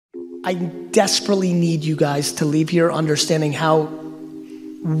I desperately need you guys to leave here understanding how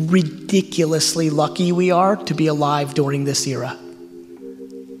ridiculously lucky we are to be alive during this era.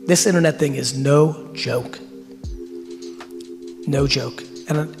 This internet thing is no joke. No joke.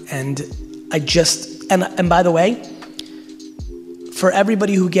 And I just, and by the way, for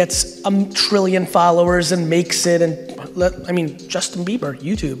everybody who gets a trillion followers and makes it, and I mean, Justin Bieber,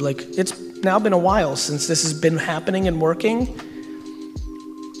 YouTube, like it's now been a while since this has been happening and working.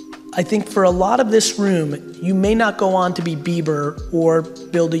 I think for a lot of this room, you may not go on to be Bieber or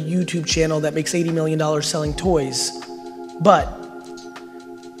build a YouTube channel that makes $80 million selling toys, but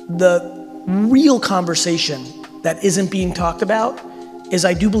the real conversation that isn't being talked about is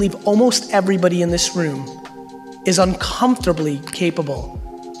I do believe almost everybody in this room is uncomfortably capable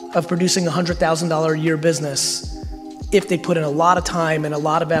of producing a $100,000 a year business if they put in a lot of time and a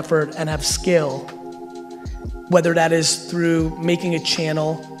lot of effort and have skill, whether that is through making a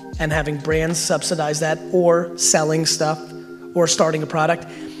channel and having brands subsidize that, or selling stuff, or starting a product.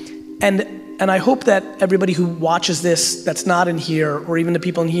 And I hope that everybody who watches this that's not in here, or even the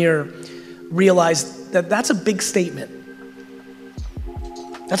people in here, realize that that's a big statement.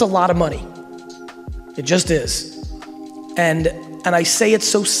 That's a lot of money. It just is. And I say it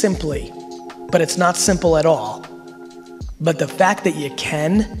so simply, but it's not simple at all. But the fact that you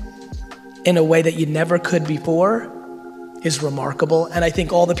can, in a way that you never could before, is remarkable. And I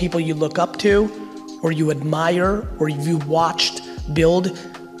think all the people you look up to, or you admire, or you've watched build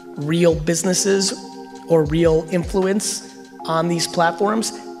real businesses or real influence on these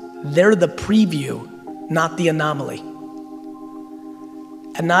platforms, they're the preview, not the anomaly.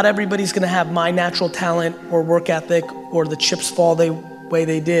 And not everybody's gonna have my natural talent or work ethic or the chips fall the way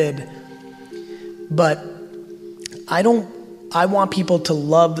they did. But I want people to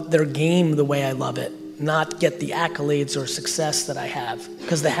love their game the way I love it, not get the accolades or success that I have,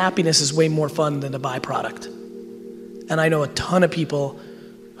 because the happiness is way more fun than a byproduct. And I know a ton of people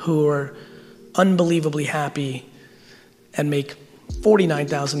who are unbelievably happy and make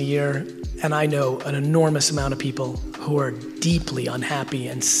 $49,000 a year, and I know an enormous amount of people who are deeply unhappy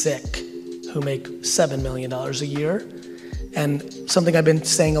and sick who make $7 million a year. And something I've been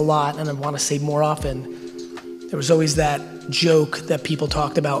saying a lot, and I want to say more often, there was always that joke that people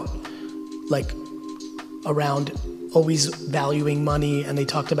talked about, like around always valuing money, and they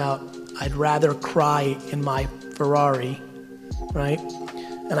talked about, I'd rather cry in my Ferrari, right?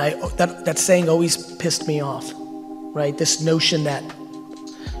 And that saying always pissed me off, right? This notion that,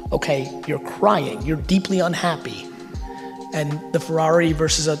 okay, you're crying, you're deeply unhappy, and the Ferrari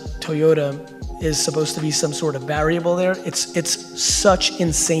versus a Toyota is supposed to be some sort of variable there. It's such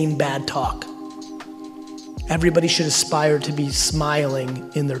insane bad talk. Everybody should aspire to be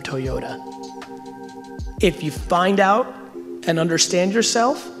smiling in their Toyota. If you find out and understand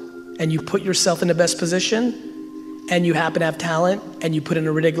yourself, and you put yourself in the best position, and you happen to have talent, and you put in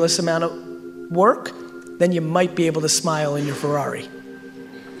a ridiculous amount of work, then you might be able to smile in your Ferrari.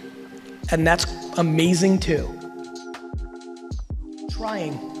 And that's amazing too.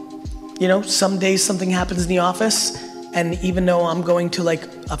 Trying. You know, some days something happens in the office, and even though I'm going to like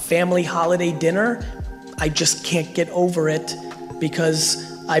a family holiday dinner, I just can't get over it because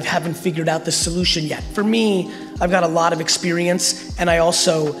I haven't figured out the solution yet. For me, I've got a lot of experience, and I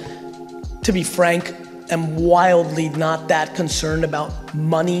also, to be frank, am wildly not that concerned about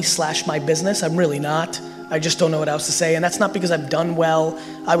money / my business. I'm really not. I just don't know what else to say, and that's not because I've done well.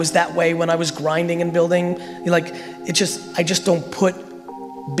 I was that way when I was grinding and building. Like, I just don't put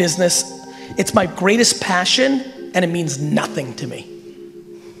business, it's my greatest passion, and it means nothing to me.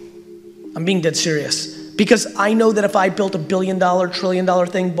 I'm being dead serious. Because I know that if I built $1 billion, $1 trillion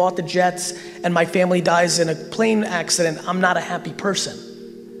thing, bought the jets, and my family dies in a plane accident, I'm not a happy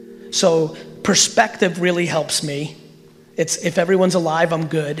person. So perspective really helps me. It's if everyone's alive, I'm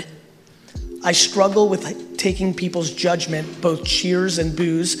good. I struggle with taking people's judgment, both cheers and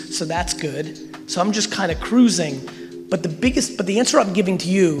boos, so that's good. So I'm just kind of cruising. But the answer I'm giving to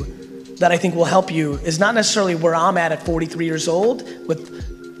you that I think will help you is not necessarily where I'm at 43 years old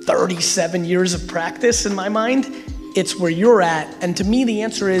with 37 years of practice in my mind. It's where you're at. And to me, the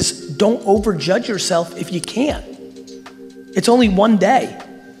answer is don't overjudge yourself if you can't. It's only one day.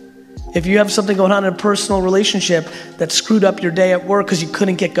 If you have something going on in a personal relationship that screwed up your day at work because you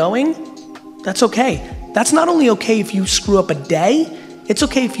couldn't get going, that's okay. That's not only okay if you screw up a day, it's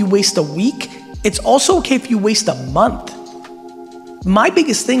okay if you waste a week. It's also okay if you waste a month. My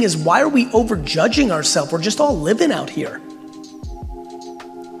biggest thing is, why are we overjudging ourselves? We're just all living out here.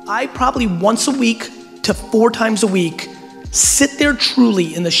 I probably once a week to 4 times a week sit there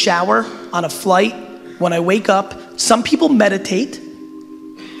truly in the shower, on a flight, when I wake up. Some people meditate.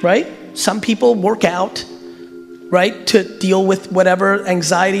 right? Some people work out, right, to deal with whatever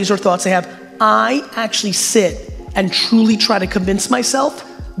anxieties or thoughts they have. I actually sit and truly try to convince myself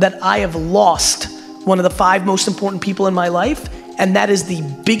that I have lost one of the 5 most important people in my life, and that is the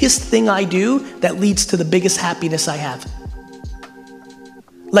biggest thing I do that leads to the biggest happiness I have.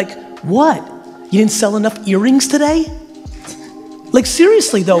 Like, what? You didn't sell enough earrings today? Like,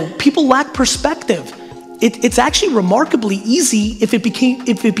 seriously though, people lack perspective. It's actually remarkably easy if it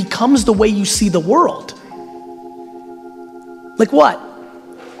becomes the way you see the world. Like what?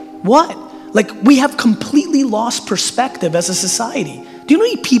 What? Like, we have completely lost perspective as a society. Do you know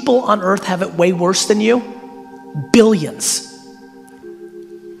how many people on earth have it way worse than you? Billions.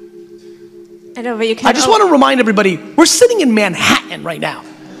 I know, but you can't. I just want to remind everybody, we're sitting in Manhattan right now.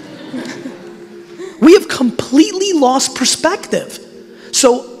 We have completely lost perspective.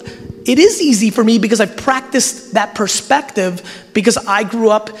 So it is easy for me because I've practiced that perspective, because I grew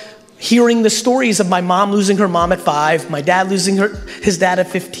up hearing the stories of my mom losing her mom at 5, my dad losing his dad at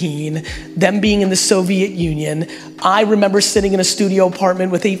 15, them being in the Soviet Union. I remember sitting in a studio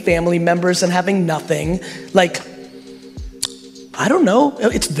apartment with 8 family members and having nothing. Like, I don't know,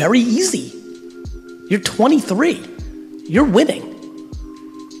 it's very easy. You're 23, you're winning.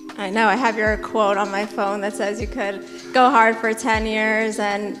 I know, I have your quote on my phone that says you could go hard for 10 years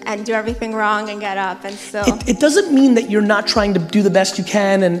and do everything wrong and get up and still. It doesn't mean that you're not trying to do the best you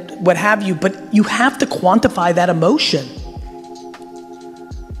can and what have you, but you have to quantify that emotion.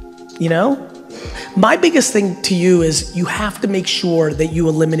 You know? My biggest thing to you is you have to make sure that you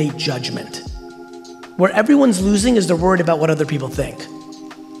eliminate judgment. Where everyone's losing is they're worried about what other people think.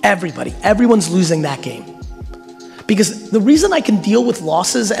 Everyone's losing that game. Because the reason I can deal with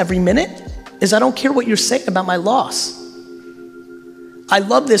losses every minute is I don't care what you're saying about my loss. I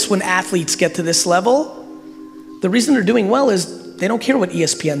love this when athletes get to this level. The reason they're doing well is they don't care what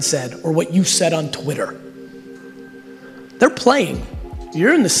ESPN said or what you said on Twitter. They're playing.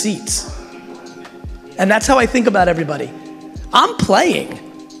 You're in the seats. And that's how I think about everybody. I'm playing.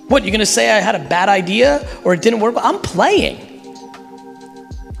 What, you're gonna say I had a bad idea or it didn't work? I'm playing.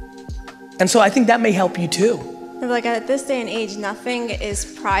 And so I think that may help you too. Like, at this day and age, nothing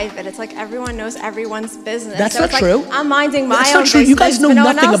is private. It's like everyone knows everyone's business. That's so not it's true. Like, I'm minding my That's own not true. business, You guys know but no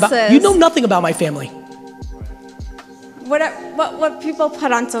nothing one about. else's. You know nothing about my family. What people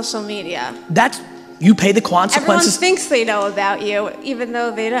put on social media. You pay the consequences. Everyone thinks they know about you, even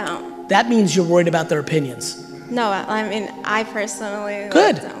though they don't. That means you're worried about their opinions. No, I mean, I personally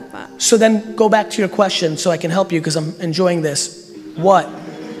Good. don't. But. So then go back to your question so I can help you, because I'm enjoying this. What?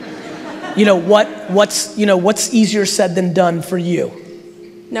 What's easier said than done for you?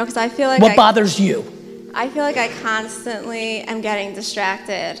 No, because I feel like what bothers you? I feel like I constantly am getting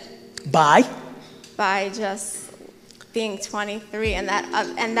distracted. By just being 23 and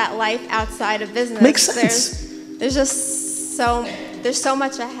that life outside of business. Makes sense. There's just there's so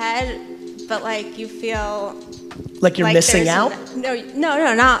much ahead, but like you feel like you're missing out? No,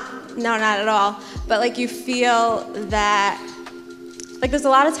 not at all. But like you feel that like there's a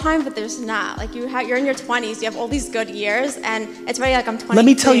lot of time, but there's not. Like you're in your 20s, you have all these good years, and it's already like I'm 23. Let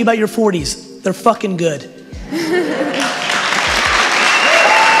me tell you about your 40s. They're fucking good.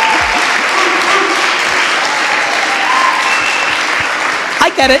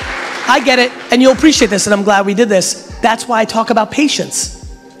 I get it, and you'll appreciate this, and I'm glad we did this. That's why I talk about patience.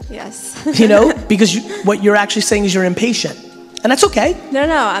 Yes. Because what you're actually saying is you're impatient, and that's okay. No,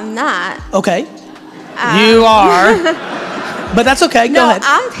 I'm not. Okay. You are. But that's okay, go ahead. No,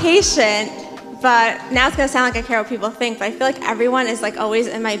 I'm patient, but now it's gonna sound like I care what people think, but I feel like everyone is like always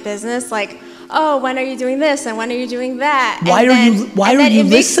in my business, like, oh, when are you doing this and when are you doing that? Why are you listening? It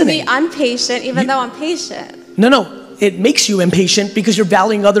makes me impatient, even though I'm patient. No, it makes you impatient because you're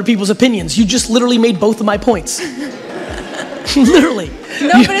valuing other people's opinions. You just literally made both of my points. Literally.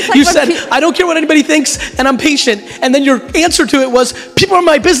 No, but it's like you said, I don't care what anybody thinks and I'm patient, and then your answer to it was, people are in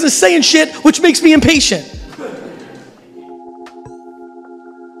my business saying shit, which makes me impatient.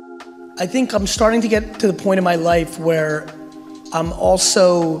 I think I'm starting to get to the point in my life where I'm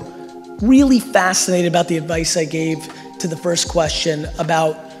also really fascinated about the advice I gave to the first question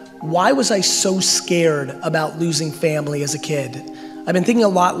about why was I so scared about losing family as a kid. I've been thinking a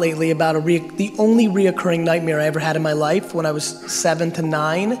lot lately about the only reoccurring nightmare I ever had in my life when I was 7 to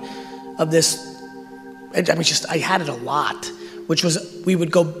 9 of this, I had it a lot, which was we would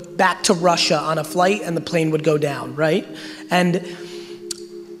go back to Russia on a flight and the plane would go down, right? And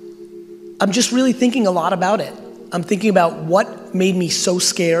I'm just really thinking a lot about it. I'm thinking about what made me so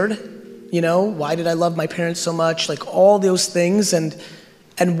scared, why did I love my parents so much, like all those things, and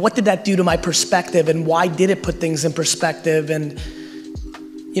what did that do to my perspective, and why did it put things in perspective, and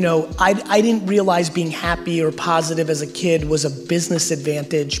You know, I didn't realize being happy or positive as a kid was a business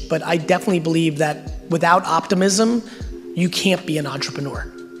advantage, but I definitely believe that without optimism, you can't be an entrepreneur,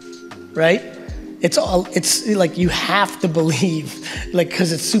 right? It's like you have to believe, like,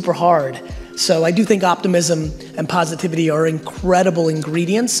 because it's super hard. So I do think optimism and positivity are incredible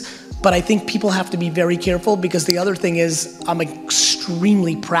ingredients, but I think people have to be very careful because the other thing is I'm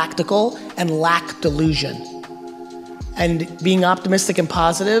extremely practical and lack delusion. And being optimistic and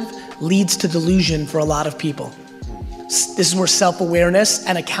positive leads to delusion for a lot of people. This is where self-awareness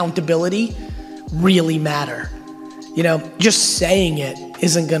and accountability really matter. You know, just saying it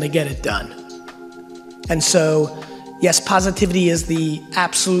isn't gonna get it done. And so, yes, positivity is the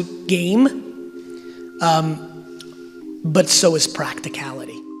absolute game, but so is practicality.